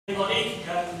everybody.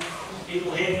 Can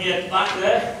people hear me at the back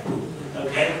there?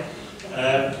 Okay.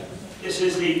 This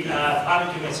is the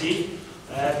planning committee.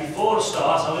 Before I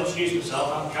start, I'll introduce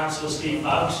myself. I'm Councillor Steve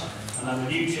Foulkes, and I'm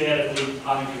the new chair of the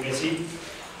planning committee.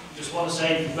 Just want to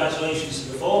say congratulations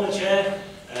to the former chair,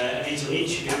 Anita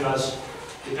Leach, who has,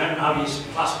 depending on how you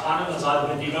class planning, has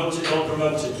either been demoted or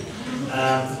promoted.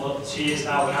 But she is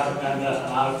now a cabinet member,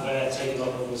 and I've taken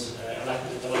up and was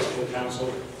elected at the local council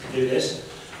to do this.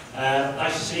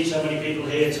 Nice to see so many people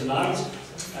here tonight.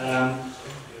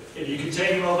 If you can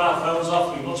take your mobile phones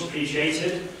off, we much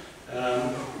appreciated.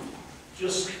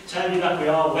 Just tell you that we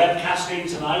are webcasting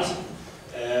tonight.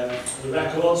 The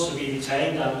records will be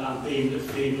retained and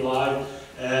being live.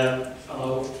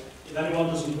 If anyone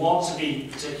doesn't want to be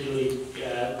particularly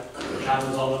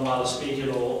cameras on them while they're speaking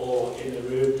or in the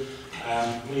room,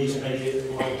 please make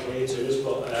it quite clear to us,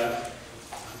 but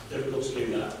difficult to do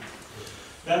that.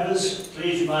 Members,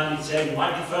 please remind me to turn your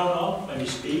microphone on when you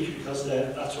speak, because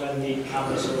that's when the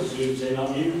camera sort of zooms in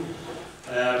on you.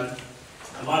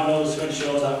 And my role is to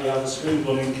ensure that we have a smooth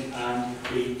running and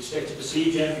we stick to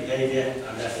procedure, behaviour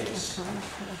and ethics.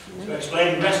 To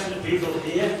explain the rest of the people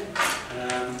here,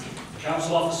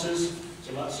 council officers,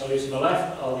 to my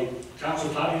left are the council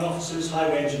planning officers,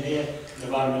 highway engineer and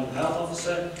environmental health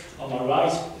officer. On my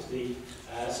right is the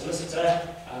solicitor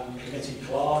and committee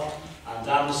clerk, and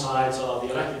down the sides are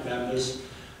the elected members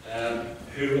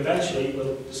who eventually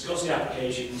will discuss the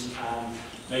applications and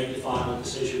make the final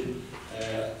decision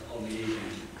on the evening.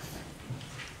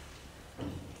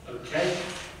 Okay.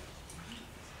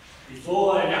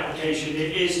 Before any application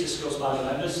is discussed by the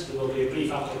members, there will be a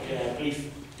brief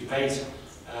debate,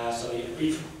 a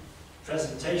brief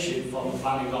presentation from the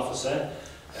planning officer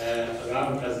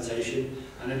around the presentation,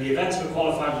 and in the event of a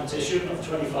qualifying petition of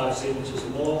 25 signatures or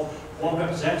more, one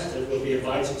representative will be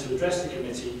invited to address the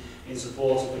committee in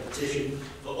support of the petition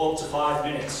for up to 5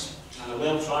 minutes. And I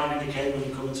will try and indicate when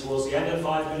you're coming towards the end of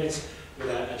 5 minutes with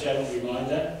a general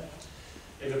reminder.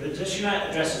 If a petitioner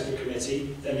addresses the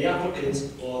committee, then the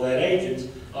applicant or their agent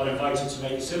are invited to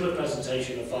make a similar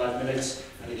presentation of 5 minutes,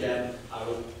 and again, I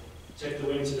will take the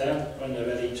wing to them when they're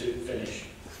ready to finish.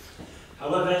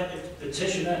 However, if the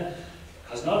petitioner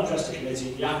has not addressed the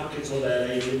committee, the applicant or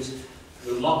their agent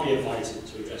will not be invited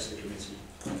to address the committee.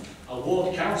 A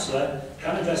ward councillor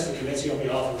can address the committee on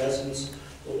behalf of residents,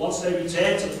 but once they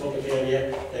return to the public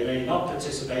area, they may not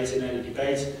participate in any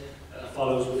debate that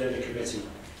follows within the committee.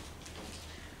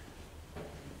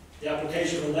 The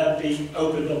application will then be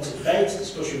opened up to debate,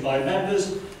 discussion by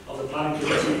members of the planning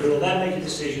committee, who will then make a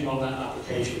decision on that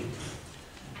application.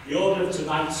 The order of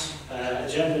tonight's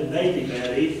agenda may be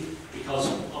varied,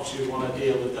 because obviously we want to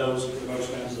deal with those with the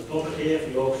most members of the public here for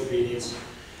your convenience.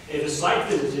 If a site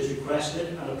visit is requested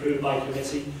and approved by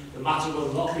committee, the matter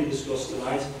will not be discussed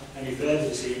tonight any further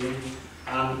this evening,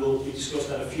 and will be discussed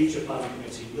at a future planning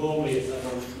committee, normally a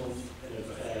month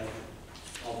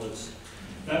onwards.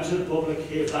 Members of the public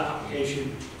here for that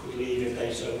application could leave if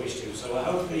they so wish to. So I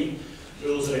hope the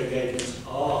rules of engagement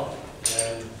are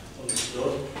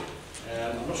understood.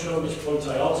 I'm not sure at which point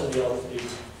I altered the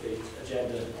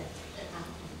agenda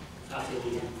after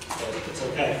it's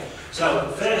okay. So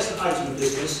the first item of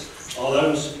business are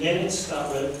those minutes that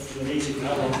were from the meeting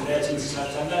held on 13th of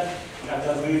September. We have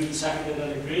that moved and seconded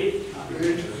and agreed.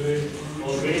 Agreed.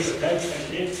 All agreed, okay,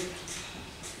 thank you.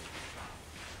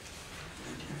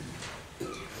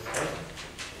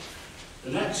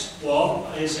 The next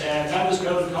one is members'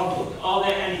 code of conduct. Are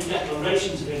there any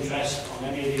declarations of interest on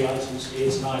any of the items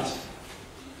here tonight?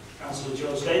 Councillor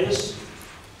George Davies.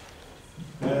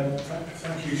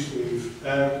 Thank you, Steve.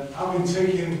 Having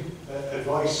taken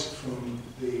advice from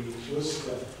the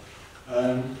solicitor,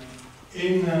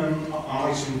 in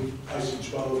item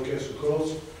 12 case of court,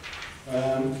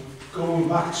 going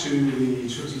back to the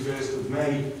 21st of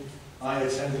May, I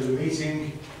attended a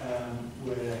meeting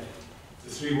where the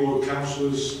 3 ward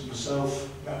councillors, myself,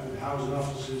 met with housing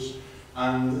officers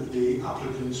and the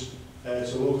applicants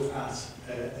to look at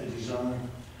a design.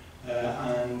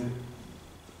 And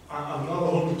I'm not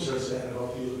 100% certain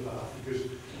about the other part, because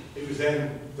it was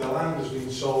then the land has been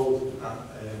sold, and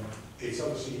it's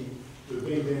obviously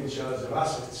we've been in charge of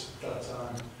assets at that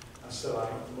time and still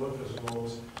haven't worked as a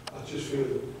moment. I just feel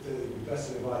that it would be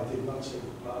better if I did not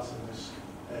take part in this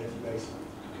debate.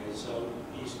 Okay, so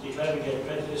you try to get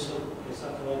prejudicial, is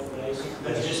that the right phrase?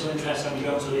 Prejudicial interest and you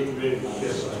go to leave the room.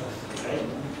 Yes, sir. Okay.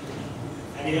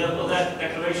 Any other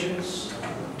declarations?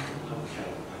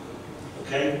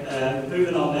 Okay,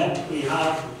 moving on then, we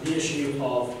have the issue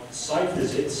of site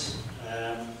visits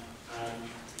and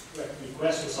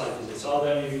requests for site visits. Are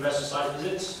there any requests for site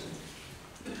visits?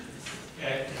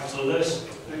 Councillor Lewis.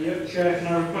 Yeah, Chair, can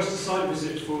I request a site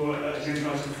visit for agenda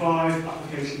item 5,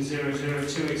 application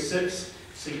 00286,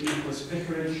 St Nicholas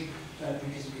Vicarage,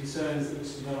 because of concerns that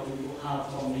this development will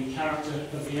have on the character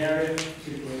of the area,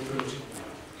 should be approved.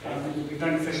 It would be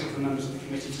beneficial for members of the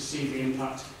committee to see the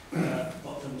impact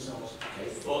for themselves. Okay.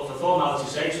 For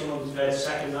formality's sake, someone prepared to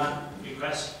second that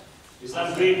request? Is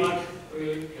that agreed, Mike?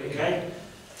 Okay.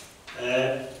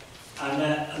 And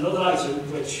another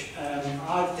item which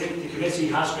I think the committee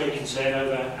has great concern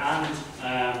over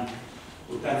and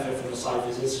would benefit from the site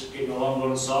visits, given the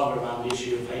long-run saga around the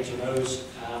issue of HMOs.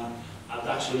 I'd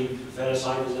actually prefer a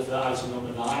site visit for item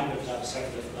number 9, but I have a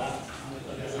seconder for that.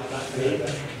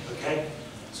 Okay.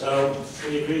 So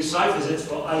we agree site visits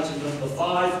for item number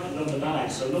 5 and number 9.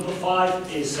 So number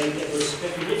 5 is St Nicholas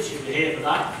Vicarage, if you're here for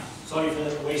that. Sorry for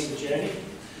the wasted journey.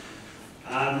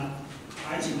 And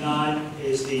item 9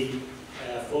 is the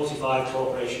 45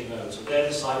 Corporation Road. So they're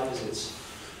the site visits.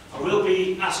 I will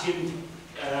be asking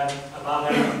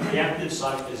about any preemptive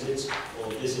site visits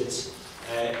or visits,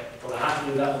 but I have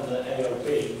to do that under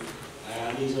AOP.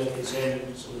 These are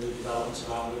concerning some of the developments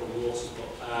around little waters.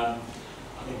 But I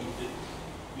think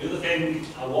the other thing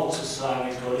I want to try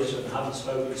and encourage, and haven't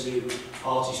spoken to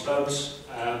party spokes,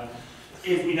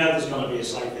 if we know there's going to be a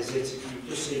site visit, you've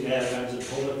just seen there members of the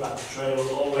public back the trail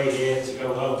all the way here to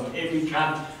go home. If we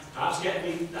can, perhaps get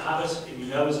the habit, if you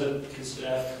know there's a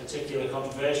particular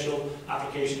controversial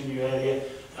application in your area,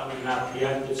 that we can have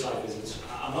preemptive site visits.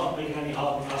 I'm not making any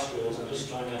hard and fast rules, I'm just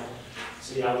trying to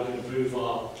see how we can improve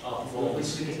our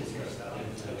performance.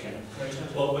 Okay.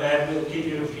 But we'll keep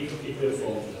you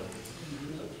informed.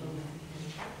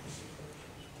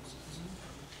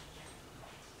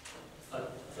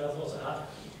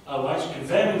 Oh, right,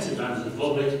 confirming to members of the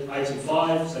public, item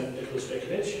 5, St Nicholas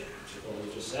Vicarage, which I've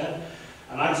already just said,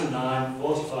 and item 9,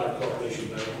 45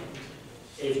 Corporation Road.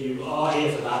 If you are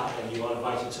here for that, then you are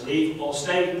invited to leave or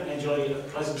stay and enjoy a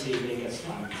pleasant evening at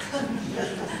time.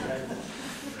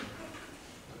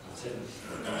 That's it.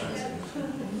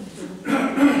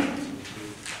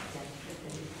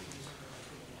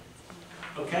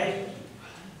 Okay.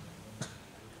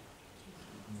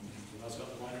 Who's got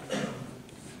the microphone?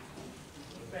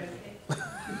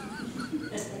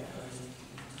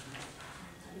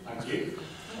 Thank you.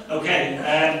 Okay,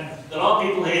 there are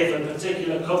people here for a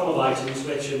particular couple of items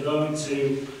which I'm going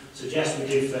to suggest we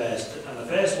do first. And the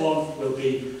first one will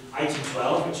be item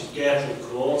 12, which is Gertrude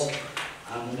Court.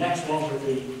 And the next one with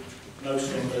the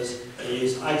most numbers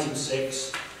is item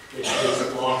 6, which is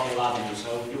Cllr Avenue.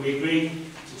 So do we agree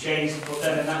to change, put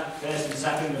them in that first and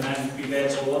second, and then be there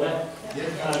to order?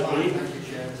 Yes, I agree. thank you,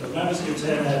 Chair. So members can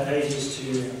turn their pages to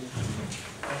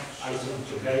item,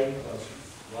 okay,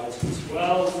 item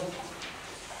 12.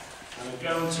 And I'm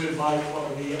going to invite one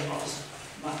of the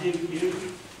Matthew, you?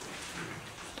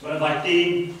 I'm going to invite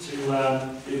Dean to do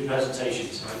the presentation.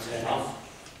 So I turn off.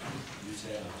 You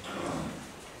turn off.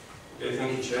 Okay,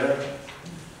 thank you, Chair.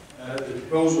 The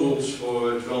proposals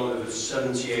for development of a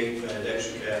 78-bed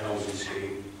extra care housing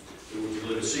scheme that will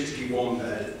deliver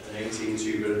 61-bed and 18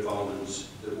 two-bed apartments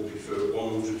that will be for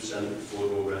 100%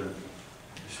 affordable rent.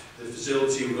 The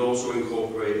facility would also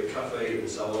incorporate a cafe and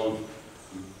salon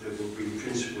that will be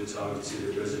principally targeted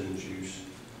at residence use.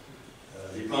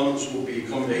 The apartments will be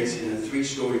accommodated in a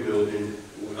 3-storey building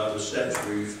that will have a stepped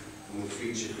roof and will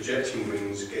feature projecting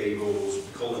wings, gables,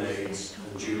 colonnades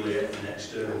and Juliet and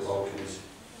external balconies.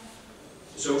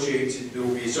 There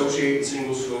will be associated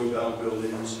single-storey bound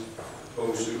buildings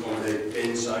proposed to accommodate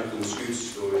bin, cycle and scooter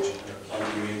storage and a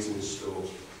plant maintenance store.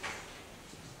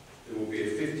 There will be a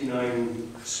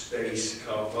 59-space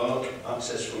car park,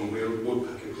 access from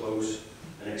Woodpecker Close,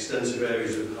 and extensive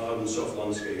areas of hard and soft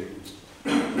landscaping.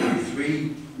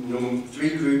 There will be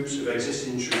three groups of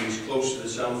existing trees close to the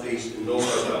south-east and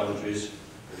north-west boundaries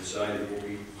of the site that will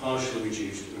be partially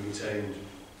reduced and retained.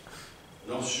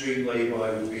 An off-street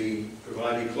lay-by will be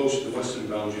provided close to the western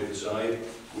boundary of the site,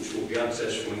 which will be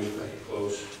accessed from Woodpecker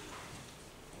Close.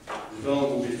 The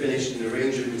development will be finished in a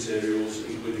range of materials,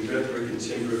 including red brick and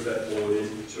timber effect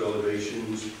boarding to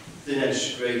elevations, thin-edge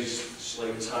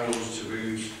slate tiles to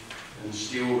roofs, and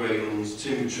steel railings,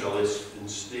 timber trellis, and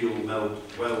steel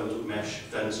weld mesh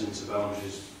fencing to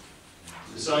boundaries.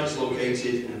 The site is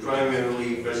located in a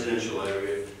primarily residential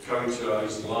area,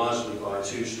 characterised largely by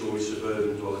 2-storey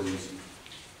suburban dwellings.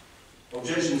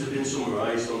 Objections have been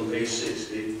summarised on page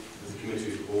 60 of the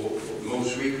committee report, but the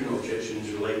most frequent objections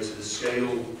relate to the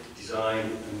scale, design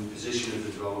and position of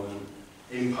the development,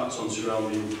 impact on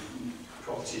surrounding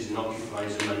properties and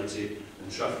occupiers' amenity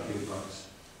and traffic impacts.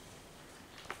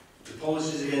 The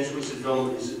policies against which the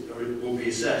development will be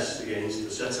assessed against are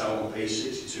set out on page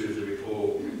 62 of the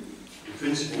report. The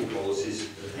principal policies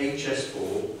of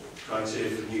HS4,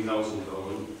 criteria for new housing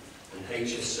development, and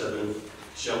HS7,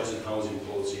 sheltered housing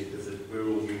policy of the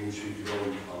Wirral Unitary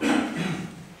Development Plan.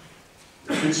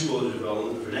 The principle of the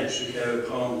development of an extra care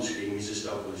apartment scheme is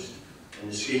established,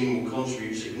 and the scheme will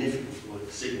contribute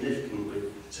significantly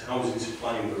to housing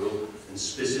supply in Wirral and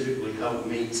specifically help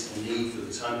meet a need for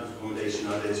the type of accommodation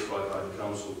identified by the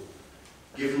Council.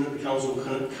 Given that the Council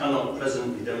cannot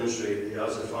presently demonstrate that it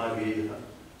has a 5-year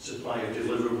supply of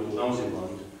deliverable housing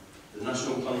land, the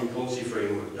National Planning Policy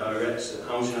Framework directs that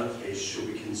housing applications should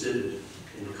be considered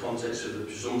in the context of the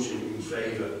presumption in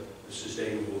favour of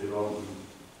sustainable development.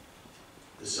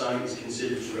 The site is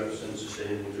considered to represent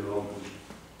sustainable development.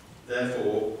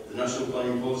 Therefore, the National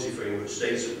Planning Policy Framework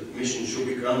states that the permission should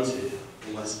be granted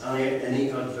unless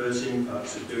any adverse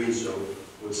impacts of doing so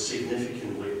would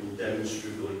significantly and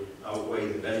demonstrably outweigh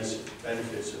the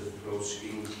benefits of the proposed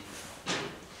scheme.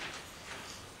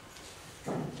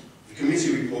 The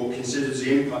committee report considers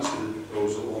the impacts of the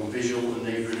proposal on visual and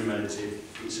neighbouring amenity,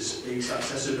 its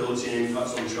accessibility and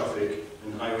impacts on traffic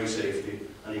and highway safety,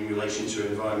 and in relation to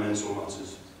environmental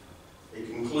matters. It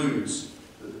concludes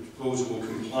that the proposal will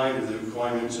comply with the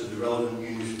requirements of the relevant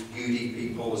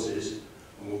UDP policies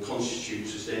and will constitute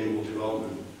sustainable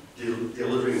development,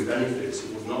 delivering benefits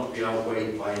that would not be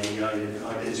outweighed by any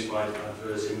identified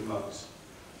adverse impacts.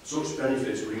 Such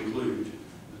benefits would include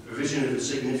the provision of a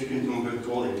significant number of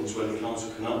dwellings when the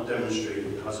Council cannot demonstrate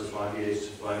that it has a 5-year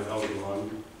supply of housing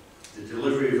land, the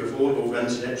delivery of affordable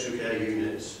rented extra care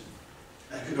units,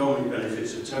 economic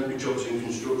benefits of temporary jobs in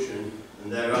construction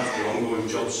and thereafter ongoing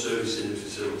job service in the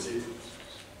facility,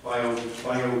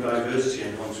 biodiversity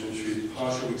enhancement through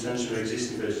partial retention of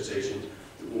existing vegetation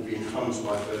that will be enhanced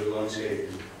by further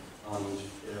landscaping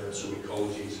and some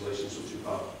ecology installations such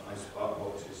as park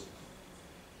boxes.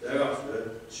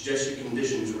 Thereafter, suggested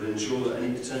conditions will ensure that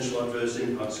any potential adverse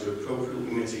impacts are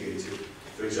appropriately mitigated,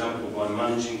 for example by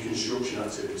managing construction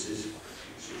activities,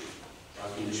 by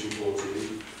condition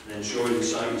 14, and ensuring the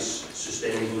site is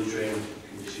sustainably drained,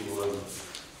 condition 11.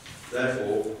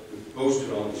 Therefore, the proposed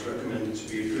development is recommended to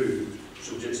be approved,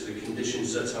 subject to the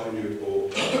conditions set out in the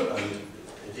report and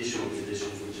additional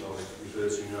conditions which I'll refer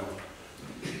to now.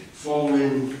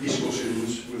 Following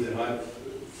discussions with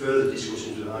further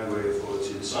discussions with the Highway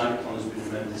Authority, the site plan has been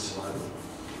amended slightly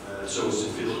so as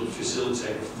to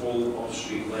facilitate a full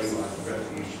off-street lane life for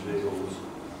refuse vehicles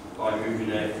by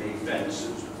moving out the fence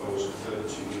that was proposed a further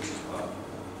 2 metres back.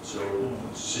 So,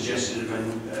 suggested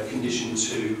condition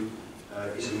 2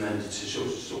 is amended to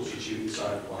substitute the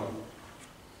site plan.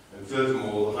 And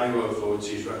furthermore, the Highway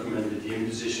Authority has recommended the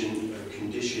imposition of a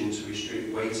condition to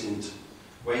restrict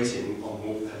waiting on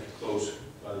Woodpecker Close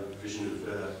by the provision of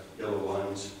yellow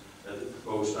lines at the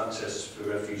proposed access for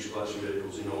refuse collection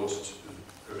vehicles in order to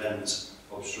prevent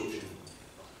obstruction.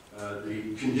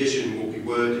 The condition will be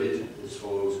worded as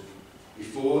follows.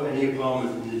 Before any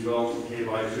apartment in the development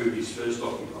hereby approved is first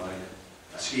occupied,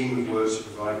 a scheme of works to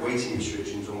provide waiting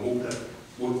restrictions on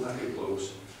Woodpecker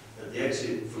Close at the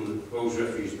exit from the proposed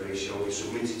refuse base shall be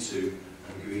submitted to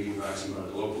and agreed in writing by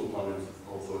the local planning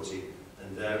authority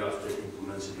and thereafter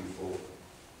implemented in full.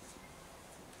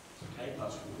 Okay.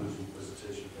 That's the conclusion of the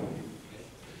presentation.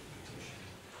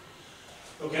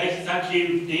 Okay, thank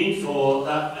you, Dean, for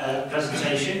that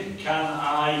presentation. Can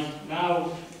I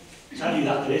now tell you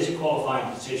that there is a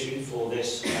qualifying petition for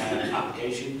this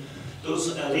application?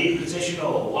 Does a lead petitioner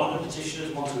or one of the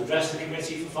petitioners want to address the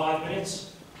committee for 5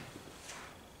 minutes?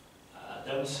 I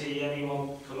don't see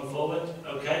anyone coming forward.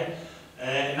 Okay.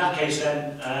 In that case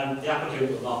then, the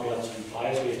applicant will not be able to reply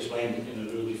as we explained in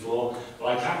the rule before, but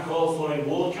I can call for a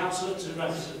ward councillor to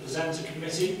represent the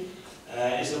committee.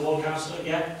 Is the ward councillor?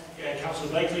 Yeah. Councillor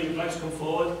Blakely would like to come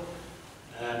forward.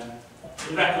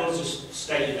 The records, just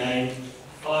state your name,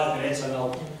 5 minutes, and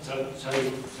I'll tell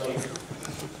you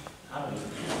how many.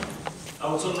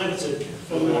 Oh, it's unlimited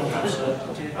for the ward councillor.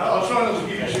 I'll try not to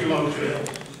give you too long, Chair.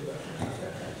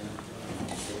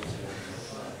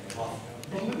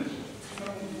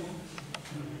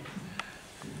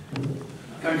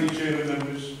 Thank you, Chair and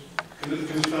members. Can I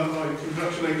start by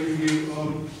congratulating you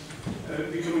on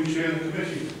becoming Chair of the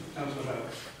Committee, Councillor Bell.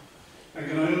 And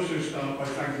can I also start by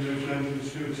thanking those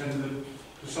members who attended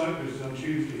the site visit on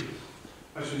Tuesday.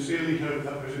 I sincerely hope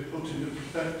that visit puts into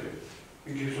perspective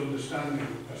and gives understanding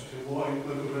as to why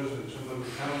local residents and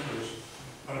local councillors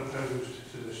are opposed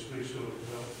to this three-storey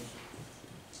development.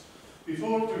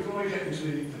 Before I get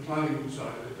into the planning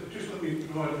side of it, just let me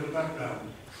provide a bit of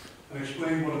background and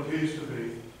explain what appears to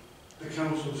be the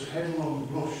Council's headlong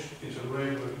rush into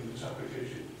railroading this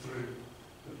application through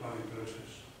the planning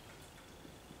process.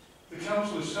 The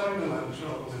council is selling the land to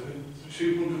Alder Living for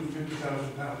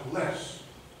 £250,000 less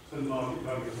than market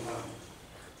value of the land.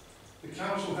 The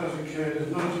council has incurred a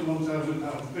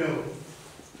 £91,000 bill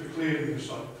for clearing the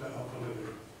site for Alder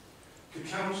Living. The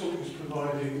council is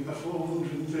providing a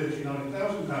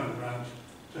 £439,000 grant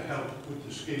to help with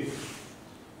the scheme.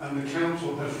 And the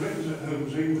council has written to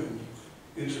Homes England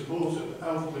in support of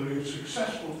Cllr's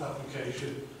successful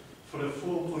application for a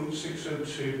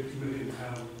 £4.602 million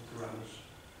grant.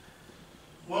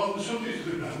 While on the subject of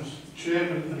the grants, the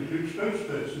chairman and the group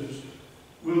spokespersons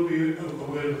will be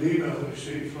aware of an email they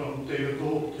received from David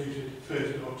Law dated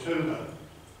 1st of October,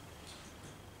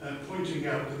 pointing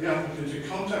out that the applicants had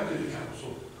contacted the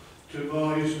council to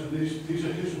advise, and these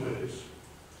are his words,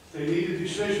 they need a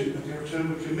decision at the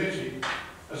October committee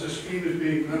as a scheme is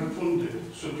being grant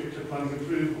funded subject to planning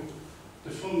approval.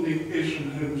 The funding is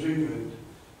from Homes England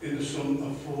in the sum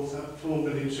of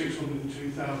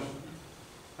 £4,602,000,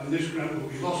 and this grant will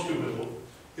be lost to Wirral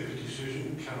if a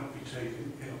decision cannot be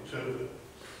taken in October.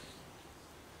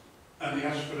 And he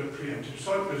asked for a preemptive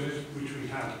site visit, which we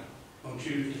had on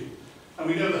Tuesday. And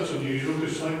we know that's unusual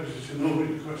because site visits are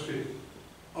normally requested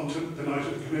onto the night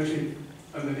of the committee,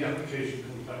 and then the application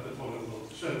comes back the following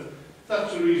month. So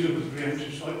that's the reason for the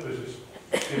preemptive site visits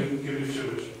given to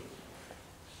us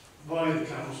by the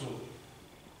council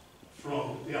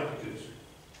from the applicants.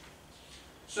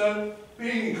 So,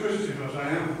 being inquisitive as I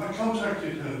am, I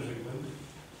contacted Homes England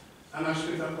and asked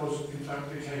if that was in fact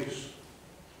the case.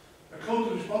 According to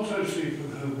the response I received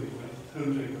from Homes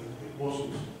England, it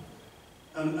wasn't.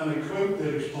 And I quote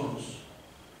their response: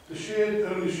 the shared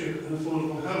ownership and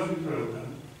affordable housing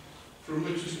programme, from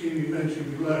which the scheme you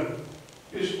mentioned below,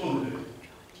 is funded,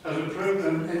 has a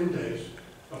programme end date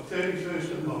of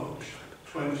 31st of March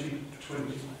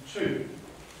 2022.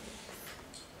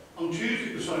 On Tuesday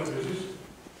at the site visit,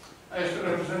 I asked a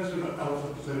representative at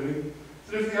Cllr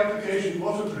that if the application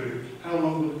was approved, how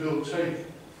long would the build take?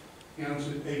 He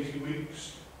answered 80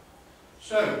 weeks.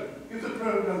 So, if the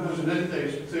programme has an end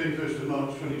date of 31st of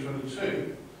March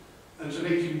 2022, and it's an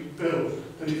 80-week build,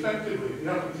 then effectively the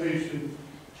application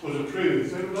was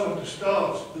approved. They would not have to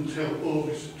start until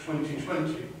August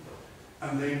 2020,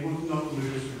 and they would not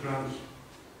lose the grant.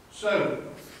 So,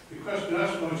 the question I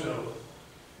asked myself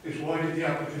is, why did the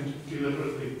applicant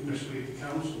deliberately mislead the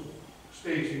council,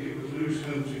 stating it would lose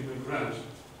Homes England grant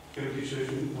if a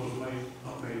decision was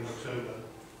not made in October?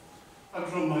 I've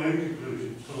drawn my own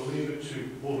conclusions, so I'll leave it to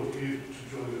all of you to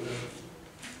join with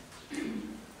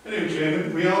them. Anyway,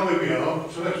 Chairman, we are where we are,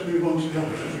 so let's move on to the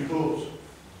officer's report.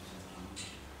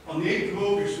 On the 8th of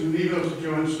August, in an email to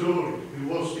Joanne Story, who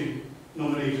was the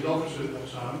nominated officer at that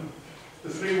time, the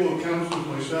three ward councillors,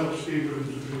 myself, Steve and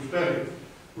Bruce Berry,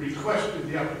 requested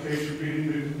the application be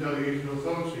removed from delegated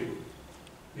authority.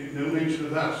 Yet no mention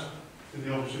of that in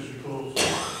the officer's report.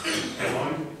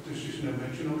 Why? There's just no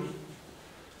mention of it.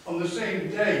 On the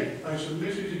same day, I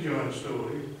submitted to Joanne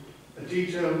Story a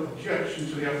detailed objection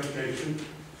to the application,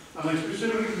 and I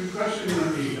specifically requested in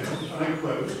that email, and I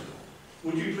quote,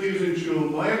 "Would you please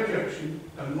ensure my objection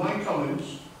and my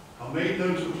comments are made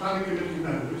known to the planning committee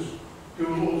members who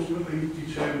will ultimately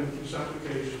determine this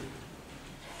application."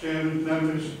 Chairman,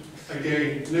 members,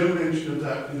 again, no mention of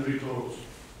that in the report.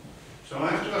 So I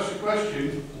have to ask the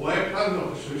question, why are planning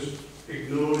officers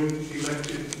ignoring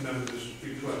elected members'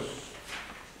 requests?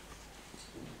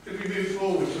 If we move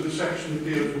forward to the section that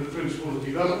deals with the principle of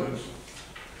development,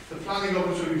 the planning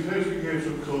officer refers to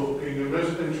Cllr Court being a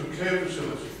residential care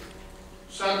facility.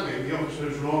 Sadly, the officer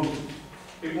is wrong.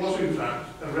 It was in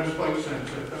fact a respite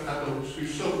centre for adults who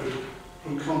suffered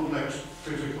from complex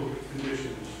physical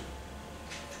conditions.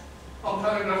 On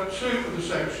paragraph 2 of the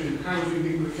section, Housing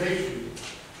Implication,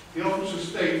 the officer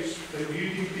states that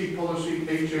UDP policy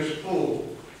HS4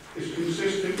 is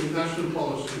consistent with national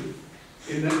policy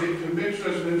in that it permits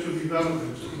residential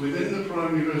development within the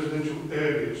primary residential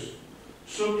areas,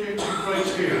 subject to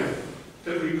criteria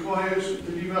that requires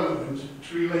the development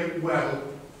to relate well,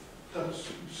 that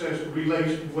says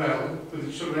relate well with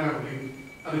its surrounding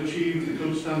and achieve the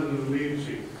good standard of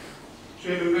amenity.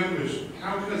 Chairman members,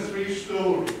 how can a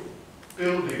 3-storey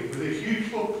building with a huge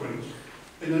footprint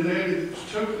in an area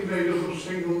that's totally made up of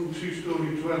single and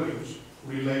 2-storey dwellings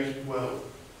relate well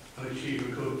and achieve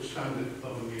a good standard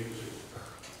of amenity?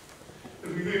 If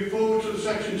we move forward to the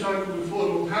section titled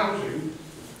Affordable Housing,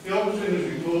 the officer in his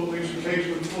report makes a case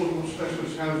for affordable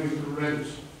specialist housing for rent.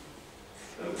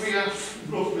 We asked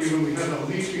roughly when we had our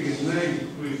meeting in May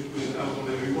with Alder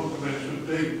Living what the rents would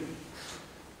be.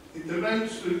 The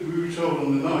rents that we were told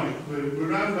on the night were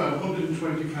around about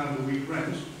 £120 a week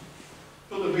rent,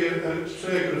 but there'll be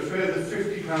circa a further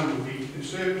 £50 a week in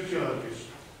service charges.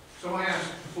 So I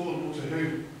asked affordable to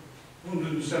who?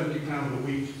 £170 a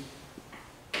week.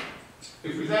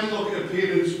 If we then look at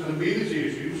appearance and amenity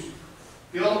issues,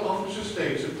 the officer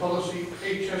states that policy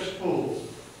HS4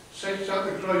 sets out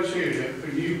the criteria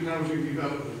for new housing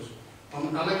development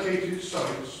on allocated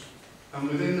sites and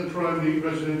within the primary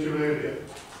residential area.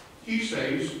 He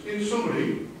says, in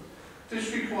summary,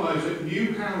 this requires that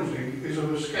new housing is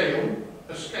of a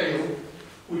scale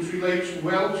which relates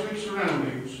well to its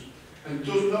surroundings and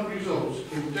does not result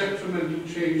in detrimental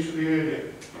change to the area.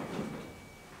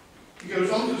 He goes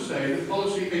on to say that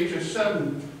policy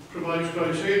HS7 provides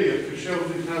criteria for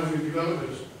sheltered housing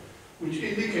developers, which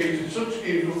indicates that such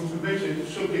schemes are permitted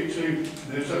subject to,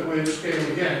 there's that word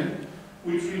scale again,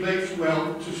 which relates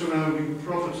well to surrounding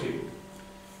property.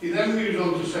 He then moves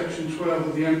on to section 12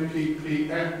 of the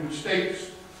MPPF, which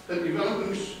states that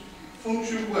developments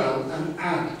function well and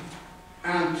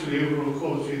add to the overall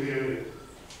quality of the area,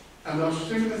 and are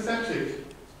sympathetic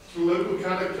to local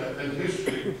character and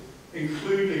history,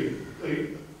 including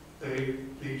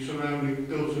the surrounding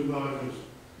built environment.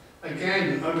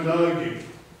 Again, I would argue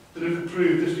that if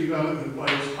approved, this development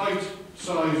by its height,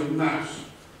 size and mass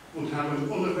would have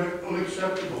an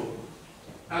unacceptable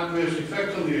adverse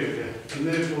effect on the area and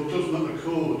therefore does not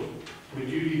accord with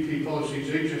UDP policies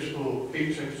HS4,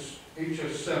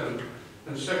 HS7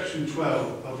 and section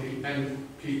 12 of the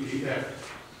NPPF.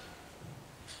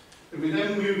 If we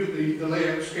then move at the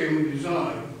layout, scale and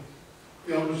design,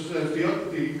 the officer says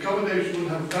the accommodation will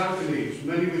have balconies,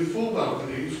 many with full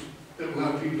balconies that will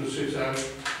have people to sit out,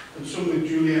 and some with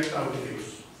Juliet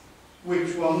balconies,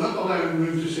 which, while not allowing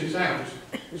room to sit out,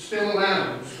 still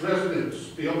allows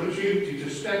residents the opportunity to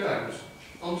step out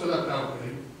onto that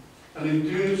balcony, and in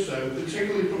doing so,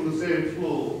 particularly from the third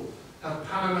floor, have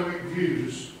panoramic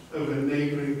views over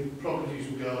neighbouring properties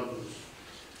and gardens.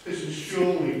 This is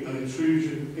surely an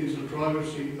intrusion into the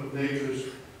privacy of neighbours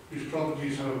whose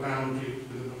properties have a boundary with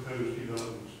the proposed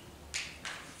development.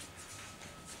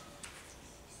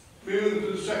 Moving to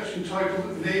the section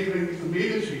titled Neighbouring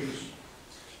Amenities,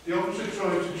 the officer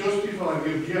tries to justify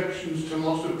the objections to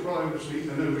loss of privacy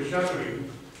and overshadowing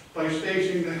by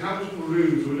stating that habitable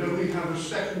rooms would only have a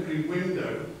secondary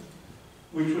window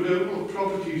which would overlook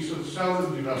properties to the south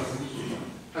of the development,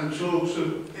 and talks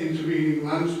of intervening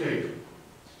landscape.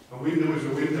 A window is a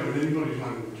window in anybody's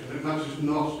language, and it matters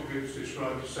not if it's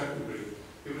described as secondary.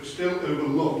 It would still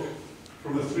overlook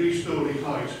from a 3-storey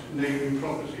height neighbouring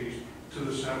properties to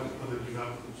the south of the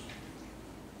development.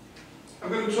 I'm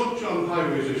going to touch on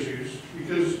highways issues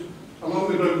because, along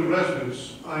with local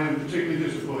residents, I am particularly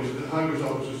disappointed that highways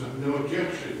officers have no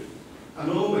objection, and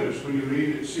almost, when you read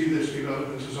it, see this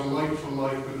development as a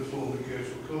like-for-like with the former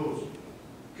Cllr Court.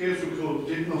 Cllr Court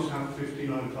did not have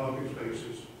 59 parking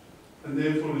spaces, and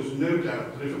therefore there's no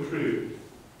doubt that if approved,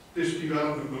 this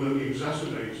development will only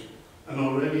exacerbate an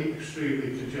already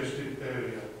extremely congested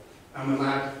area and will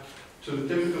add to the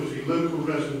difficulty local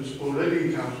residents already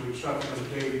encounter with traffic on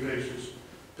a daily basis,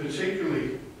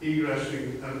 particularly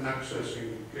egressing and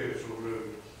accessing Cllr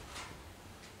Road.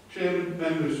 Chairman,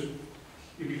 members,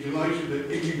 you'd be delighted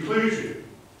that in conclusion,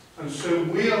 and so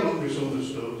we are not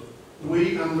misunderstood,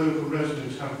 we and local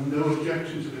residents have no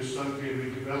objection to this site being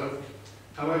redeveloped.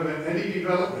 However, any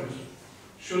development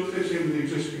should fit in with the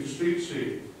existing street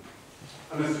scene,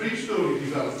 and a 3-storey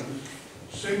development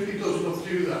simply does not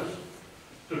do that.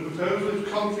 The proposal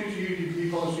is contrary to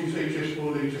UDP policies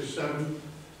HS4 and HS7,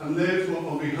 and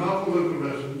therefore, on behalf of local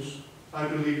residents, I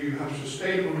believe you have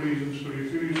sustainable reasons for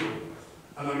refusal,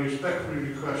 and I respectfully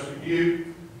request that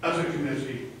you, as a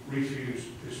committee, refuse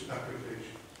this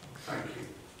application. Thank you.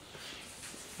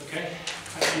 Okay,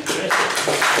 thank you, Chris.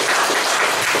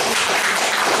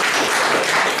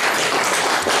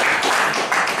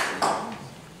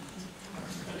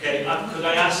 Okay, could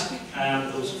I ask,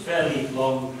 there was a fairly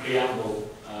long preamble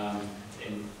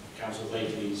in Councillor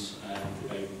Blakely's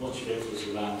debate. Much of it was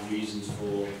around reasons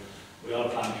for, we are a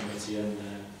planning committee, and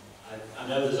I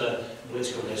know there's a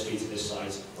political history to this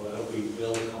site, but I hope we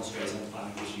will concentrate on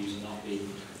planning issues and not be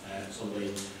some of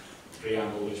the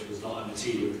preamble which was not a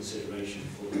material consideration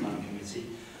for the planning committee.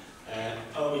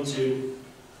 Only to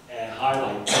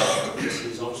highlight that this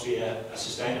is obviously a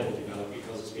sustainable development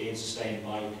because it's being sustained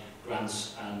by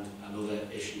grants and other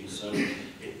issues. So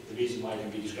the reason why it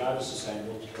can be described as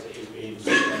sustainable is because it is being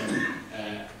sustained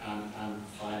and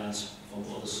financed from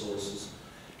other sources.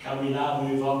 Can we now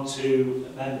move on to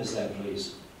members then,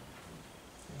 please?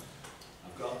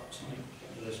 I've got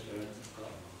get the list going. I've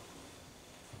got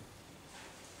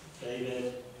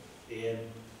David, Ian.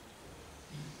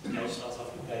 I'll start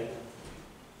off with David.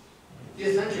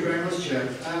 Yeah, thank you very much, Chair.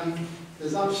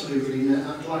 There's absolutely no,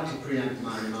 I'd like to preempt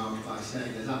my remark by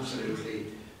saying there's absolutely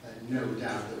no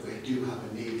doubt that we do have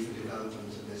a need for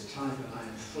development of this type, and I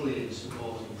am fully in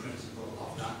support in principle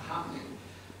of that happening.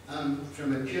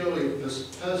 From a purely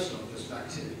personal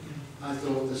perspective, I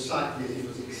thought the site visit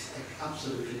was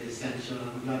absolutely essential, and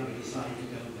I'm glad we decided to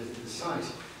go and visit the site.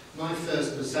 My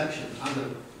first perception as a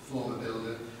former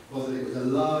builder was that it was a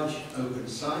large open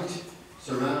site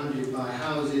surrounded by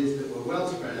houses that were well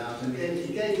spread out, and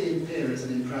it gave the appearance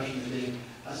and impression of being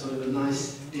a sort of a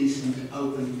nice, decent,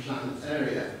 open plan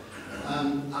area.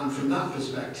 And from that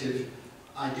perspective,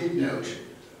 I did note,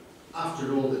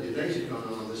 after all the debate had gone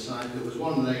on the site, there was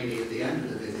one lady at the end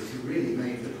of the visit who really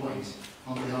made the point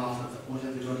on behalf of what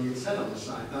everybody had said on the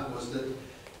site. That was that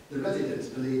the residents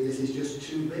believe this is just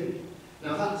too big.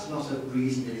 Now that's not a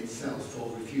reason in itself for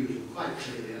refusal, quite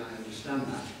clearly, and I understand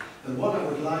that. But what I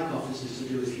would like officers to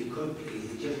do, if you could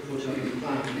please, is just put up a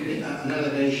plan, an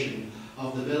elevation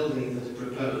of the building that is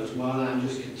proposed, while I'm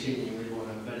just continuing with what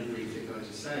I'm very briefly going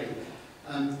to say.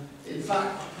 In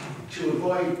fact, to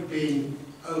avoid being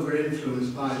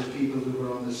over-influenced by the people who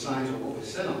were on the site or what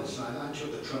was said on the site, I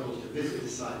took the trouble to visit the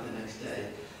site the next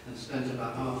day and spent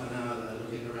about half an hour there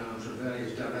looking around from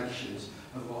various directions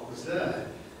of what was there.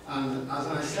 And as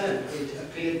I said, it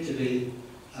appeared to be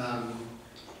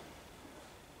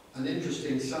an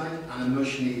interesting site and a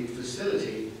much-needed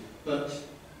facility, but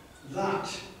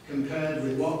that, compared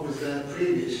with what was there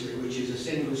previously, which is a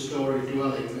single-storey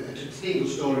dwelling, a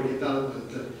single-storey development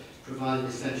that provided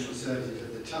essential services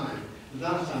at the time,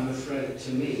 that, I'm afraid,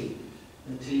 to me,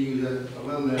 and to use a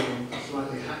well-known,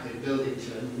 slightly hackneyed building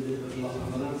term, is a bit of a blot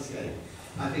on the landscape.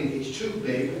 I think it's too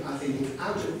big, I think it's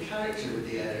out of character with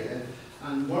the area,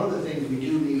 and one of the things we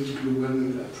do need to do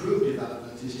when we approve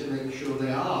developments is to make sure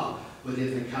they are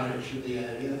within the character of the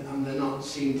area and they're not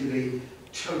seen to be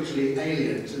totally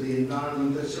alien to the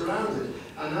environment that surrounds it.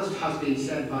 And as has been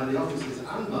said by the officers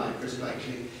and by Chris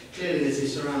Blakely, clearly this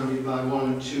is surrounded by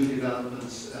one and two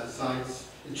developments sites,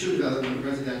 two development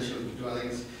residential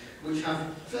dwellings, which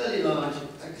have fairly large,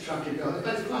 attractive gardens.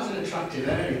 But it's quite an attractive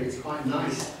area, it's quite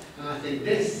nice. And I think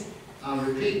this, I'll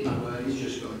repeat my word, is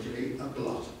just going to be a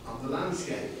blot on the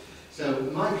landscape. So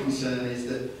my concern is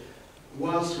that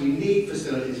whilst we need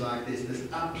facilities like this,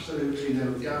 there's absolutely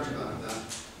no doubt about that.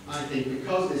 I think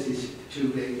because this is too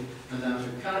big and out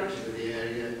of character with the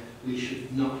area, we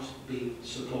should not be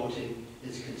supporting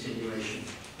its continuation.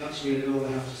 That's really all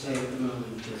I have to say at the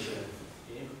moment, Chair.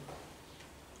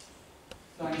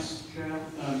 Thanks, Chair.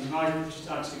 I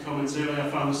just add to the comments earlier, I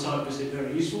found the site visit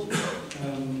very useful.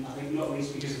 I think not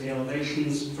least because of the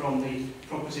elevations from the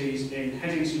properties in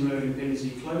Headington Road and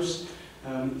Binsey Close.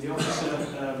 The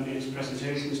officer in his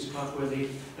presentation, Mr. Clapworthy,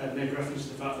 made reference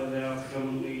to the fact that there are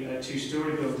predominantly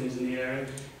two-storey buildings in the area.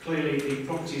 Clearly, the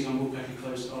properties on Woodpecker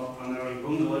Close are primarily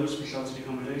bungalows for sheltered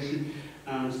accommodation,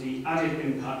 and the added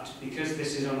impact, because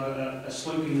this is on a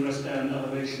sloping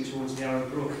elevation towards the Arrow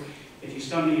Brook, if you're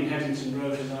standing in Headington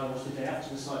Road, as I was the day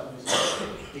after the site visit,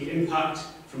 the impact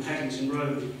from Headington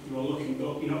Road, you are looking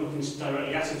up, you're not looking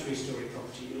directly at a three-storey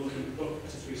property, you're looking up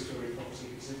at a three-storey property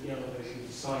because of the elevation of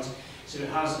the site. So it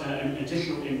has an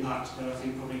additional impact that I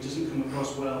think probably doesn't come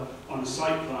across well on a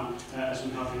site plan as we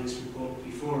have in this report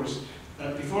before us.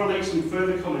 Before I make some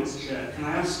further comments, Chair, can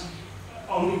I ask,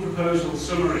 on the proposal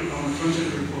summary on the front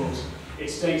of the report, it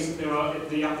states that there are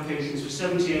the applications for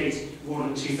 78 one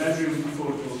and two bedroom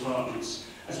affordable apartments,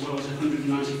 as well as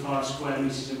 195 square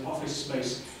metres of office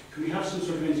space. Can we have some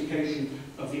sort of indication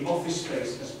of the office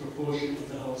space as a proportion of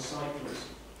the whole site, please?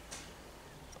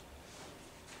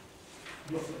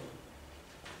 Roughly.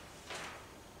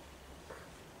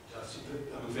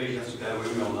 I'm afraid you have to bear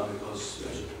with me on that because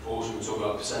as a proportion, we talk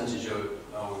about percentage of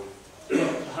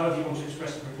However you want to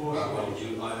express the proportion. Well, you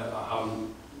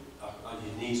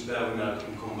need to bear with me, I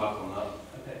can come back on that.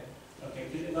 Okay,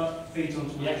 that feeds on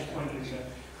to the next point, Chair.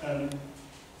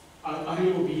 I think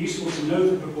it would be useful to know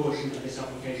the proportion of this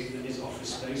application that is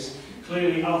office space.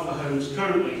 Clearly, Alpha Homes,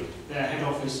 currently, their head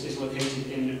office is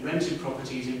located in rented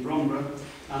properties in Bromborough,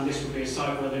 and this would be a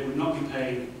site where they would not be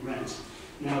paying rent.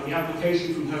 Now, the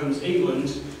application from Homes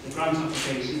England, the grant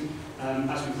application,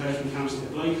 as we've heard from Councillor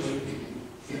Blakely,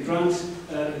 the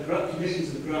conditions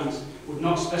of the grant would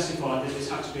not specify that this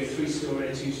had to be a three-storey,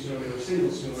 a two-storey or a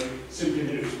single-storey, simply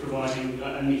that it was providing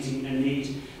and meeting a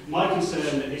need. My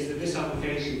concern is that this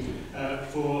application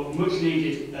for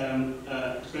much-needed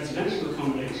residential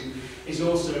accommodation is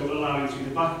also allowing through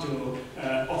the back door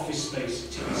office space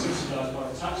to be subsidised by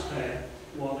the taxpayer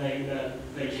while they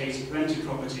vacate rented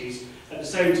properties at the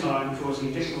same time causing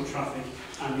additional traffic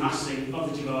and massing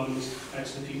of the development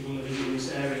to the people living in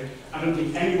this area. I don't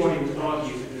think anybody would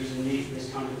argue that there is a need for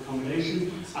this kind of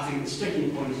accommodation. I think the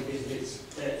sticking point is that it's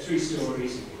 3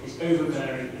 stories, it's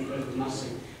overbearing and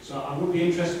over-massing. So I would be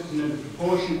interested to know the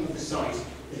proportion of the site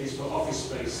that is for office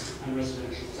space and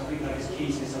residential. So I think that is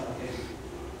key to this application.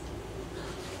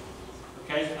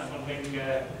 Okay, I'm going to bring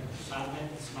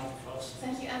Samantha first.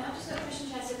 Thank you. I've just got a question,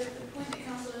 Chair. So the point that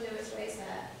Cllr Lewis raised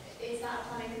there, is that a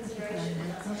planning consideration? Is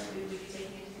that something we would be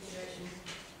taking into consideration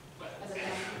as a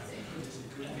planning policy?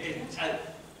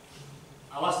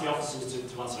 I'll ask the officers to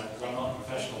answer it because I'm not a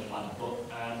professional planner, but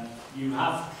we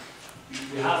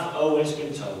have always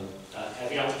been told that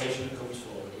every application that comes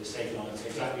forward is taken on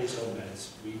exactly its own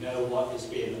merits. We know what is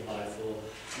being applied for.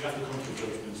 You have to come to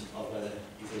judgment of whether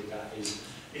you think that is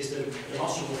the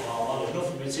demonstrable harm, or enough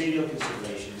material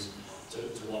considerations to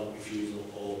warrant refusal,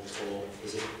 or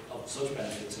is it of such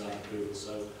benefit to that approval.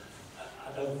 So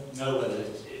I don't know whether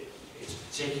it's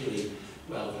particularly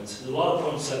relevant. There's a lot of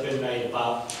points that have been made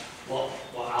about what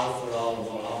Alpha are and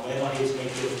what are. We're not here to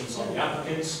make judgments on the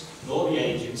applicants nor the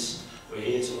agents. We're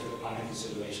here to look at planning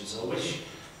considerations. So I wish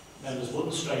members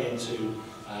wouldn't stray into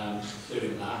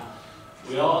doing that.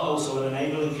 We are also an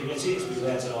enabling committee, as we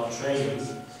learned in our training.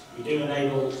 We do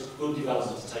enable good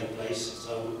development to take place,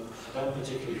 so I don't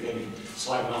particularly think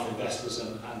slagging off investors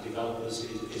and developers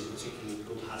is a particularly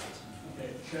good habit.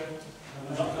 Okay, Chair.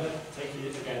 I'm not going to take you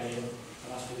again, Ian,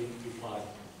 and ask for the reply.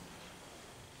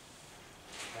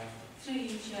 Through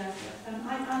you, Chair. I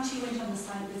actually went on the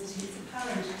site visit. It's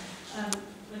apparent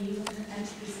when you look at an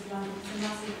empty piece of land, it's a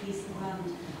massive piece of land.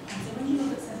 And so when you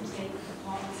look at 78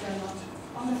 apartments going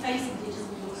on the face of it, it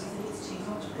doesn't look as if it's too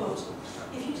much. But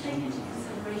if you take into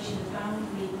consideration the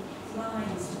boundary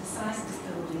lines to the size of this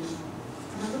building,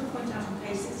 and I would point out on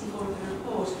page 64 of the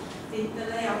report, the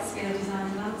layout, scale, design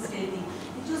and landscaping,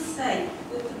 it does say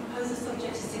that the proposal is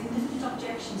subject to significant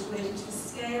objections relating to the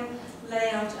scale,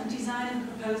 layout and design of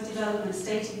the proposed development,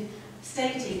 stating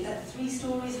that 3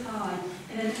 stories high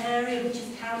in an area which is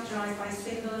characterised by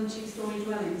single and 2-storey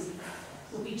dwellings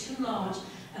will be too large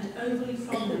and overly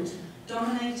prominent,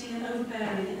 dominating and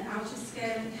overbearing and out of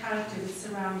scale and character with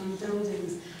surrounding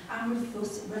buildings, and would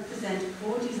thus represent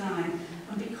poor design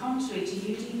and be contrary to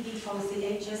UDP policy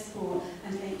HS4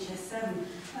 and HS7.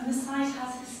 And the site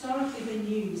has historically been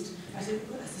used as a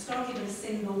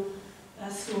single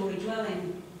storey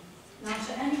dwelling. Now,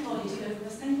 to anybody to go from a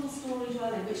single-storey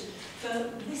dwelling, which for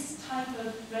this type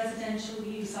of residential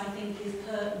use I think is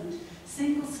pertinent,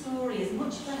 single-storey is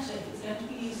much better if it's going to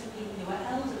be used for people who are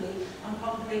elderly and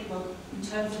probably, well, in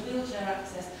terms of wheelchair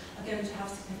access, are going to have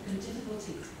significant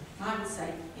difficulties, I would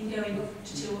say, in going up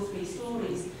to 2 or 3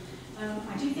 stories.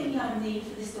 I do think we have a need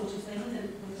for this sort of thing with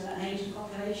an aging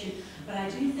population, but I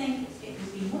do think it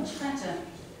would be much better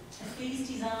if these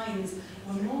designs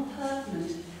were more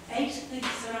pertinent to the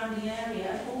surrounding area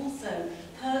and also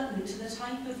pertinent to the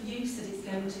type of use that it's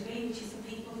going to be, which is for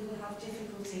people who will have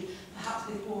difficulty perhaps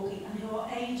with walking and who are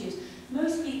aged.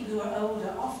 Most people who are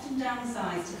older often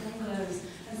downsize to bungalows,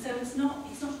 and so it's not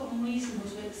unreasonable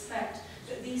to expect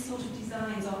that these sort of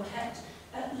designs are kept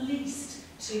at least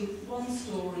to 1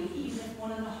 story, even if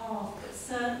 1.5, but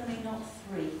certainly not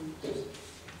 3. Thank you,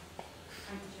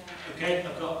 Chair. Okay,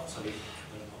 I've got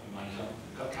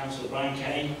Councillor Brian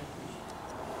Kenny.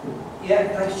 Yeah,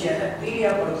 thanks, Chair. Really,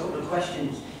 I've got a couple of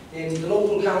questions. The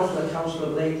local councillor,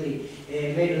 Councillor Blakely,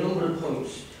 made a number of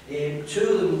points. 2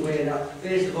 of them were that,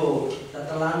 first of all, that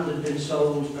the land had been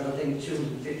sold for, I think,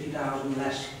 250,000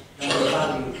 less than the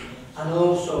value. And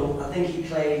also, I think he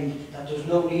claimed that there was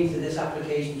no need for this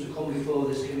application to come before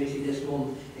this committee this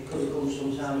month. It could have come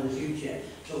sometime in the future.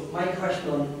 So my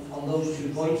question on those 2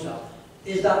 points are,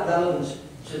 is that relevant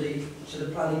to the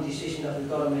planning decision that we've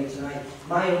got to make tonight?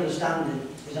 My understanding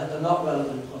is that they're not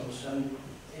relevant points, and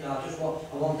I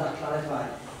want that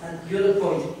clarified. And the other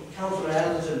point, Councillor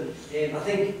Elderton, I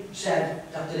think said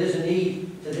that there is a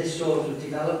need for this sort of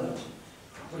development,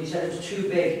 but he said it was too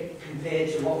big compared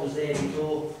to what was there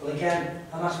before. Well, again,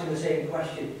 I'm asking the same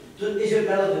question. Is it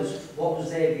relevant what was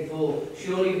there before?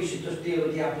 Surely we should just deal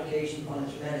with the application on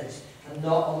its merits and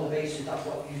not on the basis that's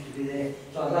what used to be there.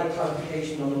 So I'd like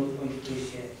clarification on those points,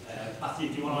 please, Chair. Matthew,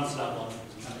 do you want to answer that one?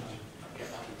 I'll get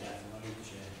back to Dev.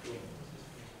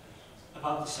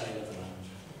 About the sale of the land.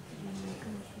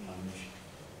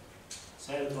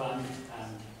 Sale of the land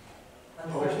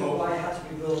And the question of why it had to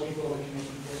be brought before the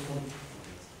committee this month.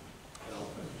 Well,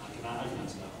 I can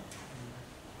answer that one.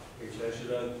 Okay, Chair,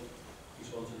 should I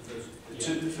respond to the first?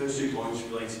 The first 2 points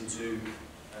related to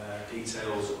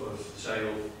details of the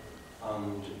sale,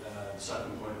 and the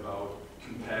second point about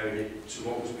comparing it to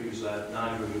what was previously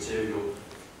neither material.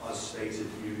 As stated,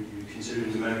 you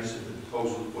considering the merits of the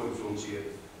proposal put in front of you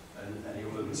and any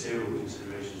other material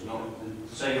considerations, not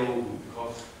the sale,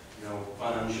 cost, you know,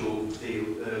 financial deal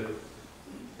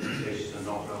implications are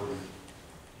not relevant.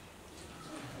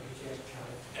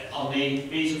 On the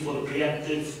reason for the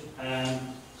preemptive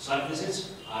site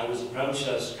visit, I was approached,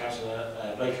 as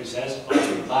Councillor Blakely says,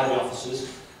 by the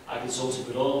officers. I consulted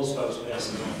with all the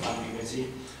spokespersons on the planning committee.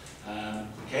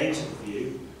 We came to the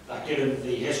view that given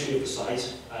the history of the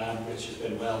site, which has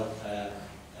been well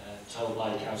told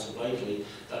by Councillor Blakely,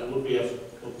 that it would be of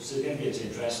significant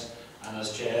interest, and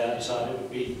as Chair I decided it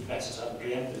would be better to have a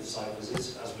preemptive site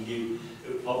visit, as we knew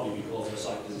it would probably be called for a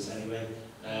site visit anyway.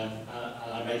 And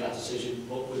I made that decision,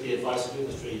 but with the advice of the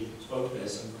other three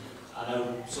spokespersons. I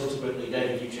know subsequently,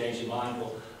 David, you changed your mind,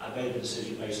 but I made the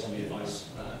decision based on the advice.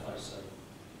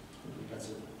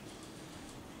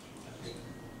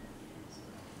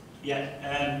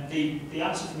 Yeah, the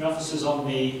answer from the officers on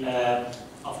the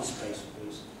office space,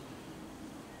 please.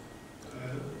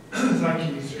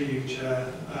 Thank you, through you, Chair.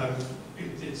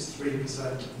 It's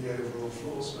 3% of the overall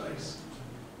floor space.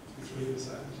 3%,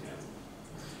 yeah.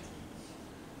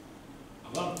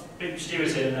 I've got Big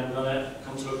Stuart in, and then we're going to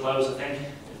come to a close, I think,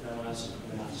 if no one else is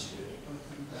coming after Stuart.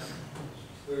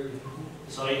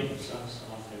 Sorry,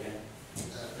 Samantha again.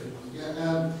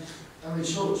 I mean,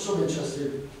 some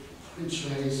interested in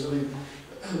trades, I mean,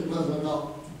 whether or not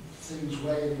things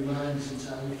weigh in your mind in terms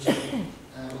of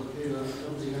I don't think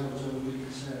I was over the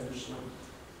weekend service, so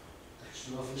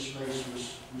extra office space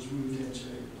was moved into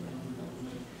it,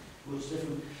 what's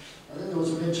different. I think there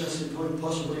was an interesting point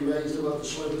possibly raised about the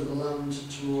slope of the land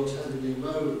towards Headingley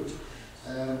Road. I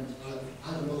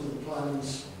had a look at the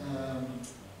plans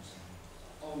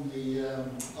on the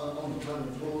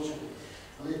planning proposal,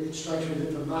 and it strikes me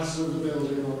that the mass of the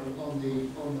building on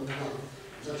the plan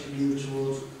is actually moved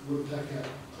towards Woodpecker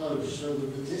Close, so that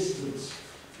the distance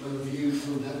when the view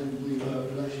from Headingley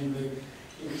Road would actually be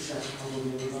in excess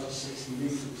probably of about 60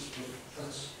 metres, but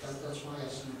that's my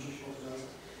estimate, just looked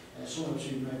at. Somewhere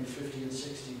between maybe 50 and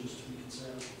 60, just to be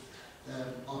conservative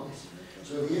on it.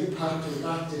 So the impact of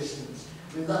that distance,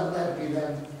 I mean, that led me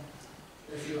then,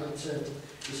 if you like,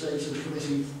 to say to the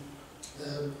committee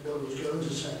what I was going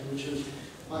to say, which is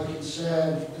my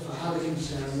concern, if I had a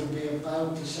concern, would be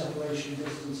about the separation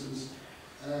distances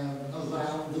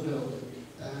around the building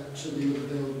to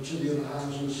the other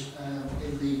houses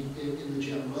in the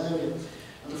general area.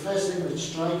 And the first thing that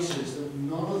strikes is that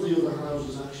none of the other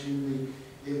houses actually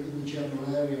in the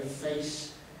general area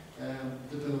face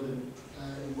the building.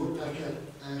 In Woodpecker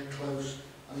Close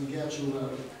and in Wirral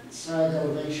Road, it's side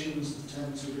elevations that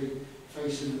tend to be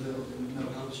facing the building with no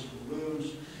habitable rooms.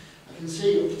 I can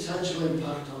see a potential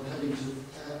impact on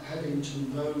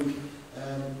Headington Road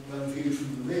when viewed from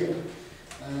the rear.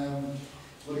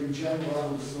 But in general, I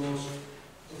would have thought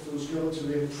if there was going to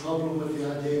be a problem with the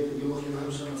idea that you're looking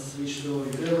out on a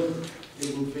 3-storey building,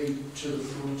 it would be to the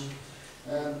front.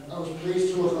 I was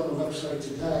pleased to look on the website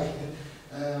today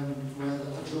where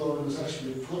a drawing was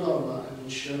actually put online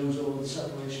which shows all the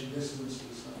separation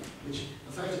distances, which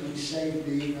effectively saved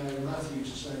me emailing Matthew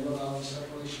to say what are the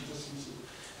separation distances.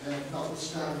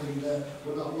 Notwithstanding that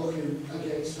we're not looking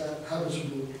against that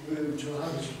habitable room to a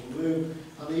habitable room,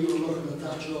 and even looking at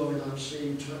that drawing I'm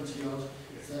seeing 20-odd,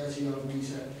 30-odd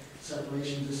metre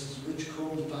separation distance, which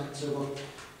comes back to what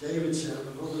David said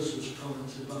and others have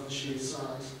commented about the sheer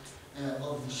size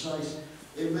of the site.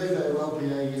 It may very well be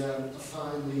a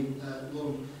finely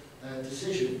run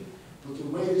decision, but the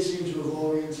way they seem to have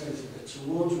orientated it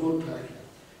towards Woodpecker,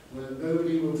 where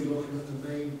nobody will be looking at the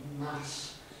main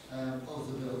mass of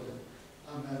the building,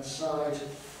 and then side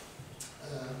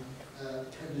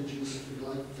appendages, if you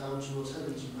like, down towards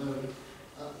Headington Road,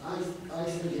 I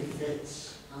think it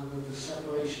fits, and with the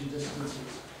separation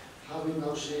distances, having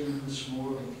now seen them this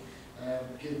morning,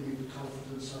 give me the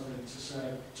confidence, I think,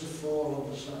 to fall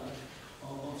on the side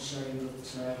of saying that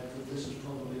this is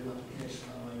probably an application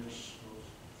that I would support.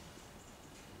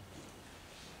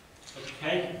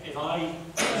 Okay, if I,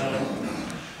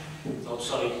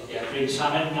 bring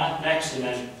Sam in next and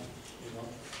then.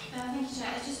 Thank you,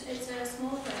 Chair. It's a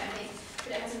small point, I think,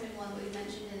 but it hasn't been one that we've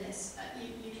mentioned in this.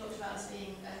 You talked about us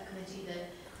being a committee that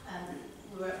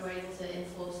we're able to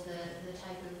enforce the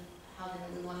type of housing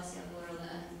that we want to see on the Wirral,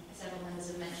 and several members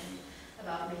have mentioned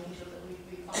about making sure that we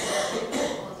offer the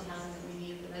quality housing that we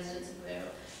need for the residents of the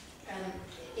Wirral.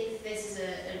 If this is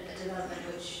a development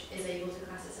which is able to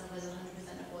class itself as 100%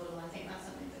 affordable, I think that's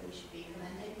something that we should be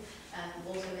commending.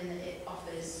 Also in that it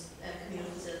offers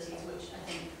communal facilities, which I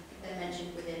think they're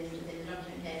mentioned within the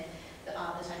document here, that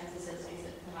are the type of facilities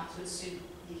that perhaps would suit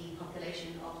the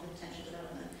population of the potential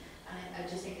development. And I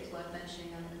just think it's worth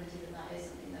mentioning on the committee that that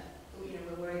is something that, you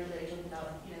know, we're worried that they're talking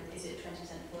about, you know, is it 20%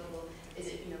 affordable,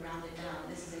 is it, you know, rounded down?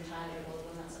 This is entirely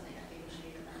affordable, and that's something I think we should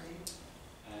be commending.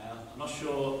 I'm not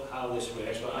sure how this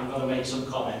works, but I'm going to make some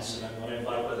comments, and I'm going to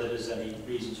invite whether there's any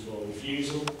reasons for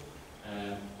refusal,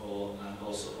 or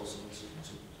also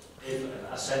to if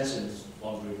a sense in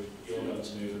one group you're going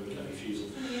to move with a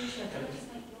refusal. Can I just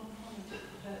make one comment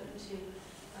pertinent to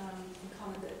the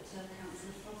comment that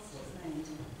Councillor Foulkes has made?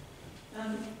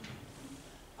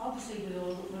 Obviously we're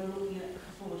looking at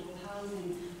affordable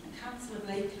housing, and Councillor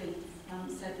Blakely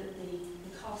said that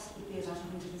the cost would be about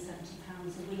 £170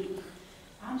 a week.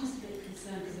 I'm just a bit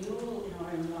concerned because we all in our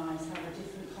own lives have a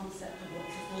different concept of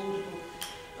what's affordable.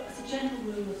 But as a general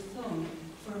rule of thumb,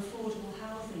 for affordable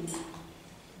housing,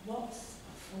 what's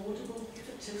affordable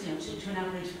to an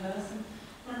average person?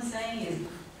 What I'm saying is,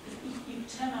 you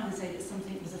turn around and say that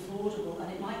something was affordable,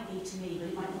 and it might be to me, but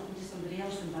it might not be to somebody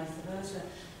else, and vice versa.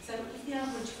 So if the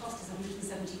average cost is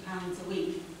 £170 a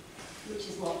week, which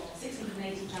is what,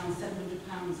 £680,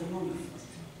 £700 a month,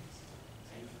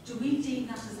 do we deem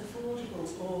that as affordable,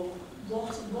 or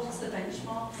what's the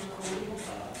benchmark for affordable?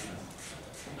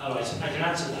 All right, I can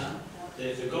answer that.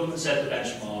 The government set the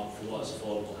benchmark for what is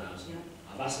affordable housing.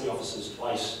 Yeah. I've asked the officers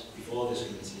twice before this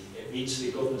committee. It meets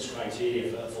the government's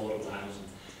criteria for affordable housing.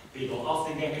 People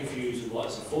often get confused with what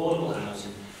is affordable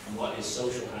housing and what is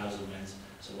social housing rent.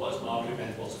 So what is market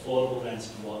rent, what's affordable rent,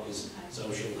 and what is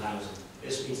social housing.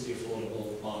 This meets the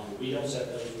affordable market. We don't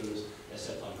set those rules, they're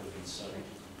set by government. So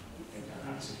I think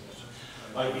that answers the question.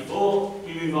 Right, before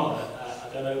we move on,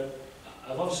 I don't know,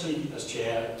 I've obviously, as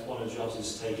chair, one of the jobs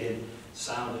is to take in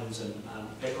soundings and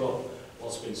pick up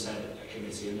what's been said at a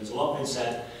committee, and there's a lot been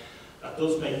said that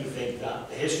does make me think that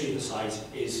the history of the site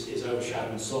is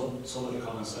overshadowing some of the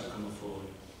comments that come forward.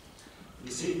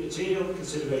 The material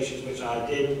considerations which I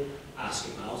did ask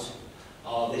about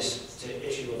are this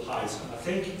issue of height, and I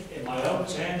think in my own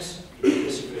terms, you may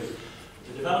disagree,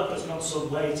 the developer's gone some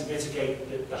way to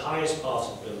mitigate the highest part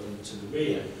of the building to the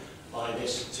rear by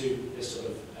this sort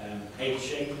of H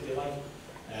shape, if you like,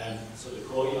 sort of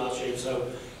courtyard shape.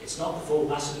 So it's not the full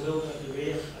mass of the building at the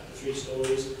rear, at the 3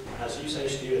 stories. As you say,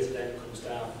 Stuart, it then comes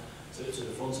down to the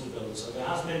front of the building. So there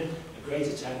has been a great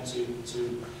attempt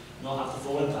to not have the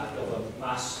full impact of a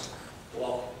mass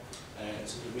block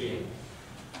to the rear.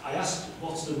 I asked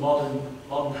what's the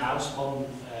modern house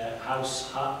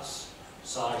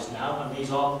size now, and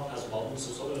these aren't as modern,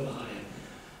 so some of them are higher.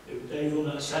 They run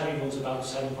at a semi runs about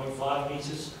 7.5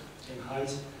 metres in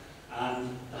height,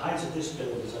 and the height of this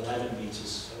building is 11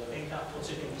 metres. So I think that puts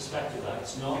it in perspective that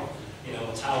it's not, you know,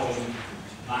 a towering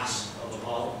mass of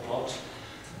apartment blocks.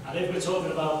 And if we're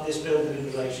talking about this building in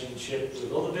relationship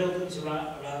with other buildings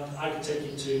around, I could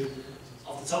take you to,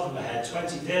 off the top of my head,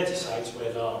 20, 30 sites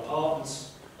where there are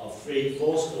apartments of 3,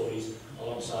 4 stories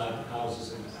alongside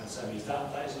houses and semis.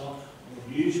 That is not an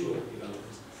unusual development.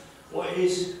 What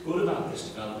is good about this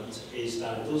development is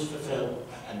that it does fulfil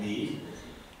a need.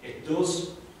 It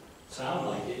does sound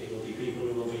like it will be people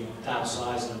who will be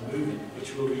downsizing and moving,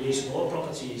 which will release more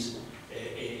properties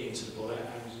into the borough.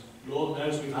 And Lord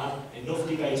knows we've had enough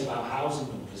debate about housing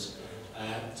numbers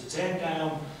to turn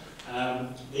down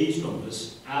these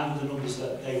numbers and the numbers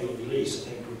that they will release.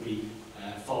 I think would be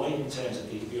folly in terms of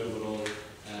the overall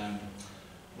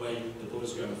way the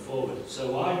borough's going forward.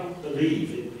 So I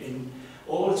believe in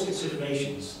all its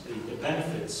considerations, the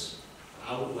benefits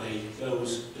outweigh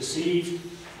those perceived,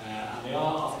 and they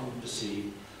are often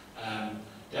perceived,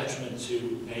 detriment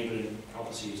to neighbouring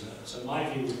properties. So my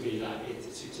view would be that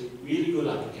it's a really good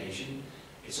application.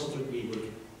 It's something we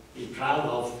would be proud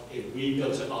of if we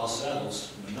built it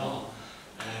ourselves, and we're not.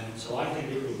 So I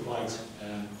think it would be quite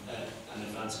an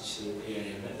advantage to the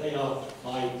area. They are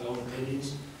my own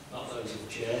opinions, not those of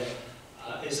the chair.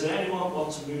 Is there anyone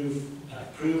want to move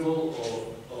approval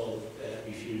or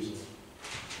refusal?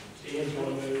 Ian, do you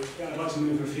want to move? Yeah, I'd like to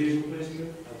move refusal, please.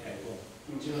 Okay, well.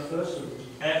 You want to do that first? Or?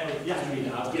 You have to read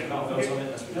it out. Yeah, You can't vote on it.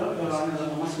 Let's read it out.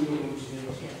 I'm asking you what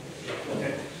you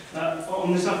okay.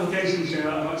 On this application, Chair,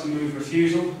 I'd like to move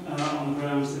refusal on the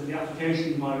grounds that the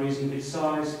application, by reason of its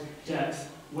size, depth,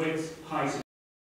 width, height,